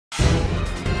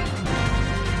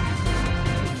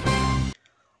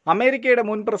അമേരിക്കയുടെ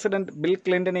മുൻ president bill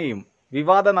ക്ലിന്റനെയും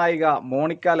വിവാദ നായിക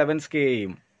മോണിക്ക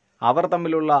ലെവിൻസ്കിയെയും അവർ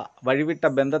തമ്മിലുള്ള വഴിവിട്ട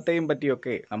ബന്ധത്തെയും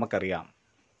പറ്റിയൊക്കെ നമുക്കറിയാം.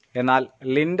 എന്നാൽ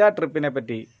ലിൻഡ ട്രിപ്പിനെ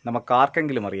പറ്റി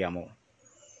നമുക്കാർക്കെങ്കിലും അറിയാമോ?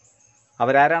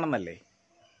 അവരാരാണെന്നല്ലേ?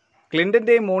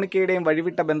 ക്ലിന്റന്റെയും മോണിക്കയുടെയും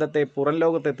വഴിവിട്ട ബന്ധത്തെ പുറം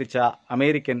ലോകത്തെത്തിച്ച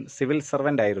അമേരിക്കൻ സിവിൽ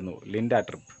സർവൻ്റ് ആയിരുന്നു ലിൻഡ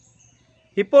ട്രിപ്പ്.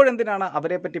 ഇപ്പോഴെന്തിനാണ്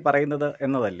അവരെപ്പറ്റി പറയുന്നത്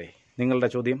എന്നതല്ലേ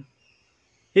നിങ്ങളുടെ ചോദ്യം?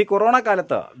 ഈ കൊറോണ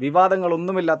കാലത്ത്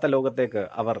വിവാദങ്ങളൊന്നുമില്ലാത്ത ലോകത്തേക്ക്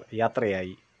അവർ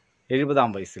യാത്രയായി 70-ാം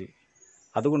വയസ്സിൽ.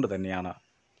 അതുകൊണ്ട് തന്നെയാണ്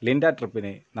ലിൻഡ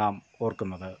ട്രിപ്പിനെ നാം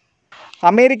ഓർക്കുന്നത്.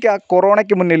 അമേരിക്ക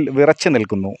കൊറോണയ്ക്ക് മുന്നിൽ വിറച്ചു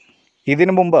നിൽക്കുന്നു.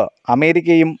 ഇതിനു മുമ്പ്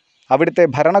അമേരിക്കയും അവിടുത്തെ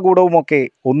ഭരണകൂടവുമൊക്കെ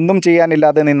ഒന്നും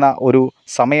ചെയ്യാനില്ലാതെ നിന്ന ഒരു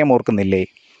സമയം ഓർക്കുന്നില്ലേ?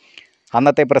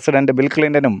 അന്നത്തെ പ്രസിഡന്റ് ബിൽ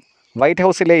ക്ലിന്റനും വൈറ്റ്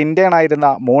ഹൗസിലെ ഇന്റേണായിരുന്ന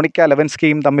മോണിക്ക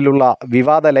ലെവിൻസ്കിയും തമ്മിലുള്ള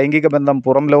വിവാദ ലൈംഗിക ബന്ധം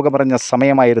പുറം ലോകമറിഞ്ഞ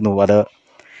സമയമായിരുന്നു അത്.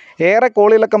 ഏറെ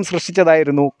കോളിളക്കം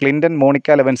സൃഷ്ടിച്ചതായിരുന്നു ക്ലിന്റൺ മോണിക്ക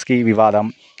ലെവിൻസ്കി വിവാദം.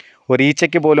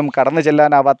 ഒരീച്ചയ്ക്ക് പോലും കടന്നു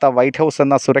ചെല്ലാനാവാത്ത വൈറ്റ് ഹൗസ്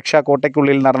എന്ന സുരക്ഷാ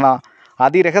കോട്ടയ്ക്കുള്ളിൽ നടന്ന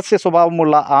അതിരഹസ്യ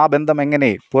സ്വഭാവമുള്ള ആ ബന്ധം എങ്ങനെ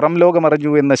പുറം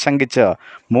ലോകമറിഞ്ഞു എന്ന് ശങ്കിച്ച്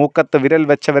മൂക്കത്ത് വിരൽ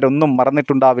വെച്ചവരൊന്നും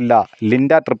മറന്നിട്ടുണ്ടാവില്ല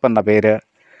ലിൻഡ ട്രിപ്പ് എന്ന പേര്.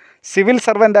 സിവിൽ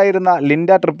സർവൻ്റായിരുന്ന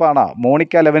ലിൻഡ ട്രിപ്പാണ്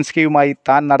മോണിക്ക ലെവിൻസ്കിയുമായി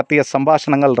താൻ നടത്തിയ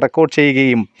സംഭാഷണങ്ങൾ റെക്കോർഡ്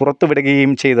ചെയ്യുകയും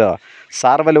പുറത്തുവിടുകയും ചെയ്ത്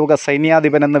സാർവലോക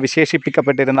സൈന്യാധിപനെന്ന്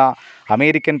വിശേഷിപ്പിക്കപ്പെട്ടിരുന്ന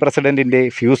അമേരിക്കൻ പ്രസിഡന്റിൻ്റെ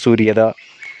ഫ്യൂസ് ഊരിയത്.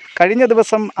 കഴിഞ്ഞ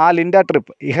ദിവസം ആ ലിൻഡ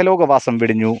ട്രിപ്പ് ഇഹലോകവാസം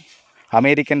വെടിഞ്ഞു.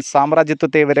 അമേരിക്കൻ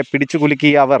സാമ്രാജ്യത്വത്തെ വരെ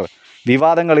പിടിച്ചുകുലുക്കിയ അവർ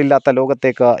വിവാദങ്ങളില്ലാത്ത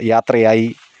ലോകത്തേക്ക് യാത്രയായി.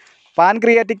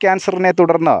 പാൻക്രിയാറ്റിക് ക്യാൻസറിനെ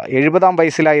തുടർന്ന് 70-ാം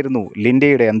വയസ്സിലായിരുന്നു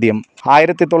ലിൻഡയുടെ അന്ത്യം.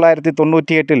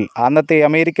 1998 അന്നത്തെ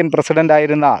അമേരിക്കൻ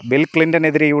പ്രസിഡന്റായിരുന്ന ബിൽ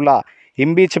ക്ലിന്റനെതിരെയുള്ള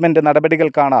ഇംപീച്ച്മെൻറ്റ്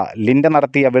നടപടികൾക്കാണ് ലിൻഡ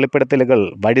നടത്തിയ വെളിപ്പെടുത്തലുകൾ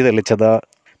വഴിതെളിച്ചത്.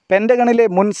 പെൻറ്റഗണിലെ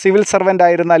മുൻ സിവിൽ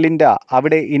സർവൻ്റായിരുന്ന ലിൻഡ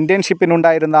അവിടെ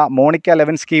ഇൻറ്റേൺഷിപ്പിനുണ്ടായിരുന്ന മോണിക്ക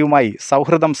ലെവിൻസ്കിയുമായി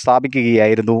സൗഹൃദം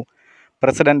സ്ഥാപിക്കുകയായിരുന്നു.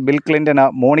 പ്രസിഡന്റ് ബിൽ ക്ലിന്റന്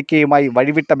മോണിക്കയുമായി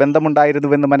വഴിവിട്ട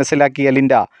ബന്ധമുണ്ടായിരുന്നുവെന്ന് മനസ്സിലാക്കിയ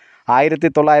ലിൻഡ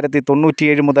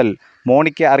 1997 മുതൽ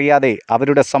മോണിക്ക അറിയാതെ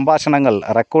അവരുടെ സംഭാഷണങ്ങൾ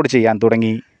റെക്കോർഡ് ചെയ്യാൻ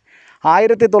തുടങ്ങി.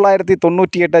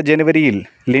 1998 ജനുവരിയിൽ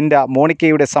ലിൻഡ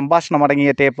മോണിക്കയുടെ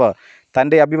സംഭാഷണമടങ്ങിയ ടേപ്പ്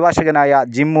തൻ്റെ അഭിഭാഷകനായ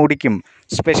ജിം മൂഡിക്കും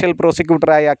സ്പെഷ്യൽ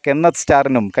പ്രോസിക്യൂട്ടറായ കെന്നത്ത്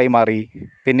സ്റ്റാറിനും കൈമാറി.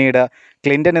 പിന്നീട്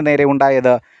ക്ലിന്റന് നേരെ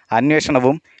ഉണ്ടായത്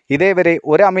അന്വേഷണവും ഇതേവരെ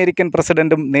ഒരു അമേരിക്കൻ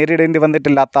പ്രസിഡന്റും നേരിടേണ്ടി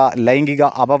വന്നിട്ടില്ലാത്ത ലൈംഗിക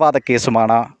അപവാദ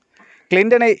കേസുമാണ്.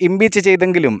 ക്ലിന്റനെ ഇംപീച്ച്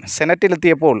ചെയ്തെങ്കിലും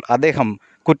സെനറ്റിലെത്തിയപ്പോൾ അദ്ദേഹം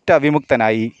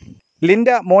കുറ്റവിമുക്തനായി. ലിൻഡ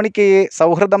മോണിക്കയെ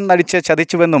സൗഹൃദം നടിച്ച്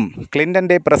ചതിച്ചുവെന്നും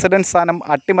ക്ലിന്റൻ്റെ പ്രസിഡന്റ് സ്ഥാനം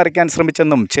അട്ടിമറിക്കാൻ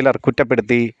ശ്രമിച്ചെന്നും ചിലർ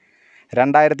കുറ്റപ്പെടുത്തി.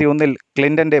 2001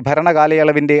 ക്ലിന്റൻ്റെ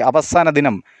ഭരണകാലയളവിൻ്റെ അവസാന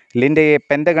ദിനം ലിൻഡയെ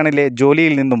പെൻറ്റഗണിലെ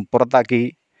ജോലിയിൽ നിന്നും പുറത്താക്കി.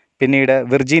 പിന്നീട്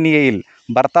വിർജീനിയയിൽ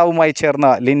ഭർത്താവുമായി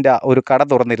ചേർന്ന് ലിൻഡ ഒരു കട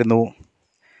തുറന്നിരുന്നു.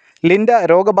 ലിൻഡ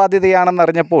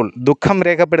രോഗബാധിതയാണെന്നറിഞ്ഞപ്പോൾ ദുഃഖം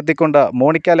രേഖപ്പെടുത്തിക്കൊണ്ട്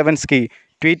മോണിക്ക ലെവിൻസ്കി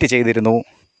ട്വീറ്റ് ചെയ്തിരുന്നു.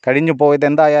 കഴിഞ്ഞു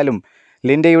പോയതെന്തായാലും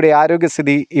ലിൻഡയുടെ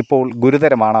ആരോഗ്യസ്ഥിതി ഇപ്പോൾ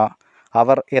ഗുരുതരമാണ്.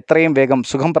 അവർ എത്രയും വേഗം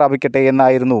സുഖം പ്രാപിക്കട്ടെ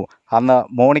എന്നായിരുന്നു അന്ന്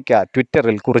മോണിക്ക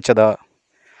ട്വിറ്ററിൽ കുറിച്ചത്.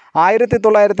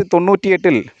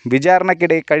 1998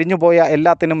 വിചാരണയ്ക്കിടെ കഴിഞ്ഞുപോയ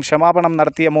എല്ലാത്തിനും ക്ഷമാപണം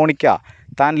നടത്തിയ മോണിക്ക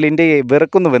താൻ ലിൻഡയെ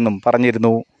വെറുക്കുന്നുവെന്നും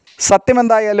പറഞ്ഞിരുന്നു.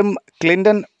 സത്യമെന്തായാലും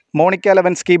ക്ലിന്റൺ മോണിക്ക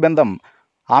ലെവിൻസ്കി ബന്ധം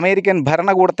അമേരിക്കൻ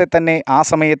ഭരണകൂടത്തെ തന്നെ ആ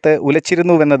സമയത്ത്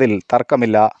ഉലച്ചിരുന്നുവെന്നതിൽ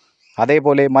തർക്കമില്ല.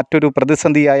 അതേപോലെ മറ്റൊരു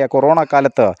പ്രതിസന്ധിയായ കൊറോണ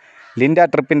കാലത്ത് ലിൻഡ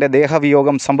ട്രിപ്പിൻ്റെ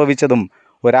ദേഹവിയോഗം സംഭവിച്ചതും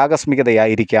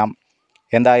ഒരാകസ്മികതയായിരിക്കാം.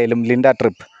 എന്തായാലും Linda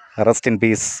trip rest in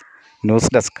peace.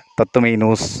 News desk Tatwamayi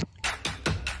news.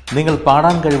 നിങ്ങൾ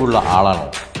പാടാൻ കഴിവുള്ള ആളാണോ?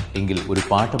 എങ്കിൽ ഒരു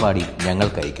പാട്ട് പാടി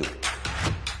ഞങ്ങൾക്ക് അയക്കൂ.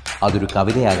 അതൊരു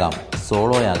കവിതയാകാം,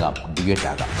 സോളോയാകാം,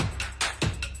 ഡ്യുയറ്റാകാം.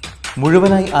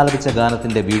 മുഴുവനായി ആലപിച്ച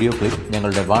ഗാനത്തിൻ്റെ വീഡിയോ ക്ലിപ്പ്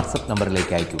ഞങ്ങളുടെ വാട്സപ്പ്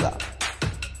നമ്പറിലേക്ക് അയയ്ക്കുക.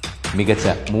 മികച്ച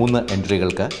 3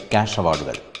 എൻട്രികൾക്ക് ക്യാഷ്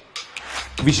അവാർഡുകൾ.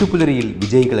 വിഷുപ്പുലരിയിൽ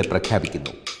വിജയികളെ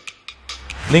പ്രഖ്യാപിക്കുന്നു.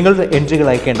 നിങ്ങളുടെ എൻട്രികൾ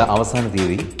അയക്കേണ്ട അവസാന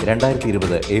തീയതി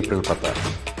 2020 ഏപ്രിൽ 10.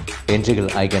 എൻട്രികൾ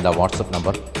അയക്കേണ്ട വാട്സപ്പ്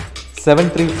നമ്പർ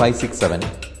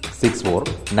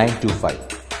 7356764925.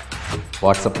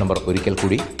 വാട്സപ്പ് നമ്പർ ഒരിക്കൽ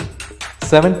കൂടി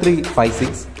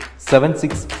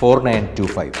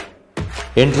 7356764925.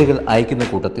 എൻട്രികൾ അയക്കുന്ന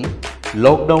കൂട്ടത്തിൽ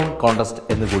ലോക്ക്ഡൗൺ കോൺടെസ്റ്റ്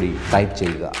എന്നുകൂടി ടൈപ്പ്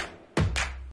ചെയ്യുക.